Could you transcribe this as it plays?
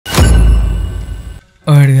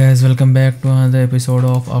Alright guys, welcome back to another episode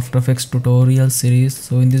of After Effects tutorial series.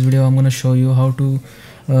 So in this video I'm going to show you how to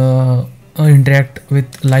interact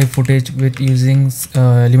with live footage with using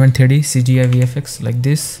Element 3D CGI VFX like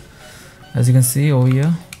this, as you can see over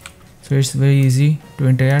here. So it's very easy to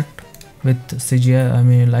interact with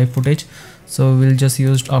CGI, live footage. So we'll just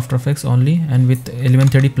use After Effects only, and with Element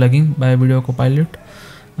 3D plugin by Video Copilot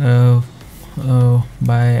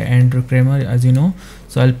by Andrew Kramer, as you know.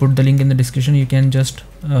 So I'll put the link in the description. You can just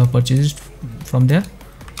purchase it from there.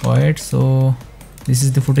 Alright, so this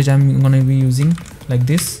is the footage I'm gonna be using like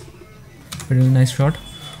this. Very nice shot.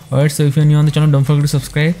 Alright, so if you're new on the channel, don't forget to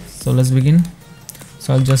subscribe. So let's begin.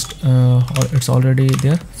 So I'll just it's already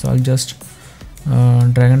there, so I'll just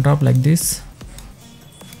drag and drop like this.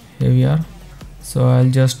 Here we are. So I'll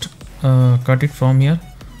just cut it from here.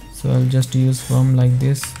 So I'll just use from like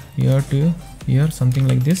this here to here, something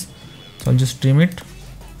like this. So I'll just trim it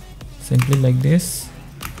simply like this,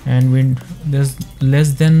 and when there's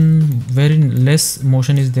very less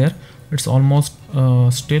motion is there, it's almost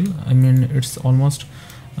still, it's almost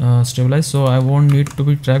stabilized, so I won't need to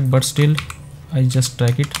be tracked, but still I just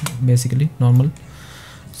track it basically normal,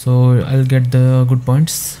 so I'll get the good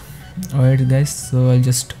points. Alright guys, so I'll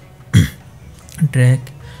just track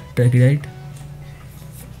it right.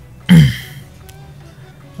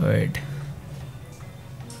 Alright,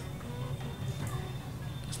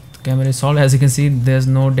 camera is solved. As you can see, there's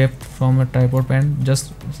no depth from a tripod pan,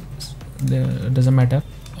 just doesn't matter.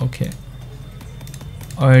 Okay,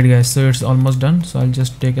 alright guys, so it's almost done. So I'll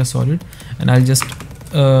just take a solid and I'll just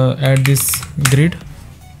add this grid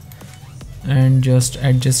and just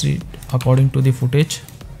adjust it according to the footage,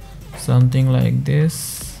 something like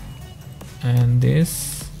this and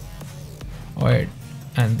this. Alright,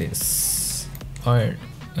 and this. Alright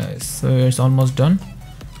guys, so it's almost done.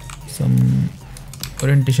 Some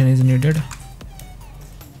orientation is needed.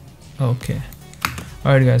 Okay,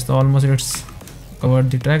 alright guys, so almost it's covered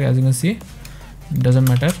the track. As you can see, it doesn't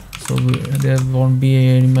matter, so there won't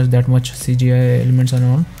be that much CGI elements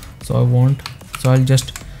on, so I won't. So I'll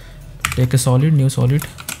just take a new solid.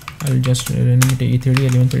 I'll just rename it E3D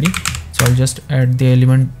Element 3D. So I'll just add the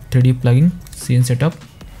Element 3D plugin scene setup,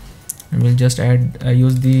 and we'll just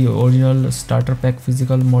use the original starter pack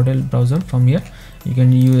physical model browser. From here you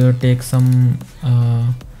can take some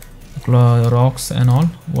rocks and all,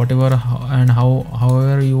 whatever and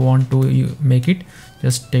however you want to make it.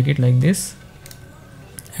 Just take it like this,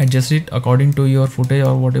 adjust it according to your footage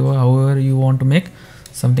or whatever, however you want to make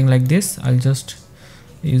something like this. I'll just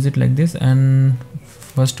use it like this, and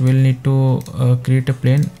first we'll need to create a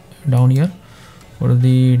plane down here for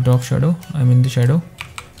the drop shadow, the shadow,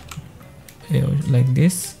 like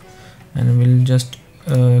this, and we'll just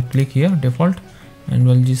click here default, and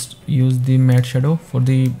we'll just use the matte shadow for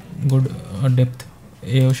the good depth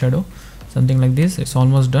AO shadow, something like this. It's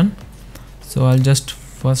almost done. So I'll just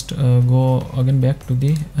first go again back to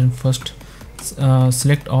the, and first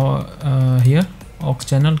select here aux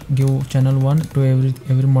channel, give channel 1 to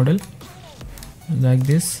every model like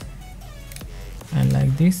this and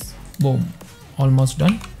like this. Boom, almost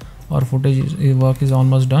done. Our footage work is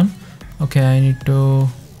almost done. Okay, I need to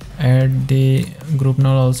add the group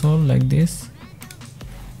null also like this.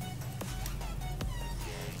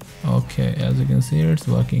 Okay, as you can see, it's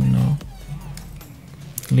working now.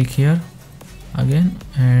 Click here again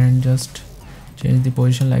and just change the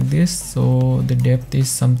position like this, so the depth is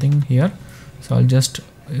something here. So I'll just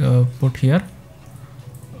put here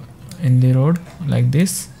in the road like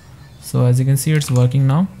this. So as you can see, it's working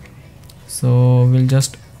now. So we'll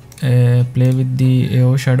just play with the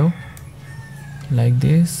AO shadow like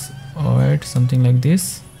this. Alright, something like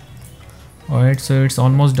this. Alright, so it's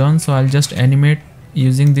almost done. So I'll just animate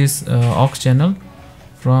using this aux channel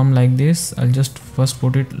from like this. I'll just first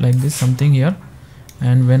put it like this, something here,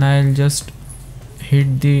 and when I'll just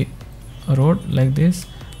hit the road like this,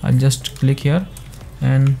 I'll just click here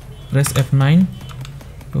and press F9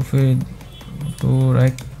 to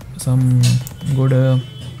write some good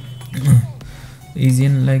ease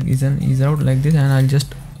in, like ease out like this, and I'll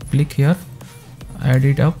just click here, add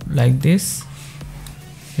it up like this.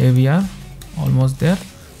 Here we are, almost there.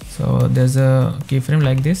 So there's a keyframe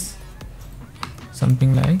like this,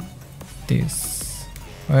 something like this.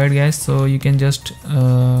 Alright guys, so you can just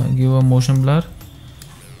give a motion blur,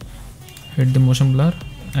 hit the motion blur,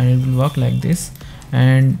 and it will work like this.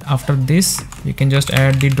 And after this you can just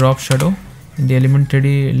add the drop shadow in the Element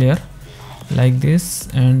 3D layer like this,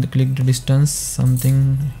 and click the distance,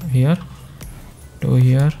 something here to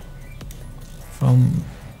here. From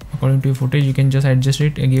according to your footage you can just adjust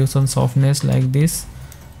it and give some softness like this,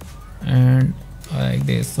 and like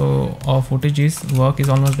this. So our footage work is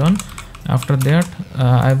almost done. After that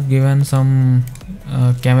I've given some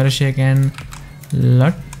camera shake and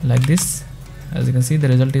LUT like this. As you can see, the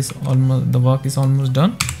result is almost, the work is almost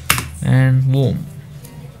done, and boom,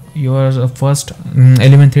 your first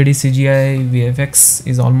Element 3D CGI VFX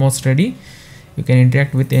is almost ready. You can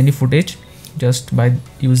interact with any footage just by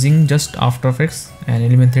using just After Effects and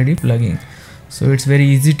Element 3D plugin. So it's very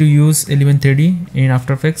easy to use Element 3D in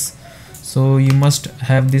After Effects. So you must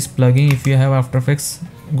have this plugin if you have After Effects,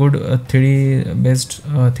 good 3D based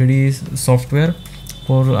 3D software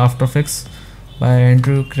for After Effects by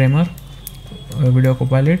Andrew Kramer, Video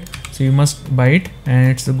Copilot. So you must buy it, and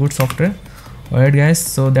it's a good software. Alright guys,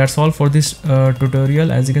 so that's all for this tutorial,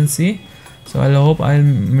 as you can see. So I hope I'll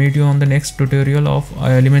meet you on the next tutorial of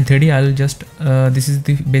Element 3D. I'll just this is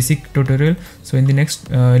the basic tutorial. So in the next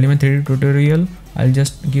Element 3D tutorial, I'll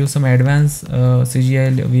just give some advanced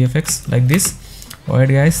CGI VFX like this. Alright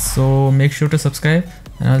guys, so make sure to subscribe,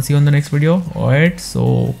 and I'll see you on the next video. Alright,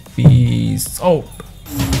 so peace out.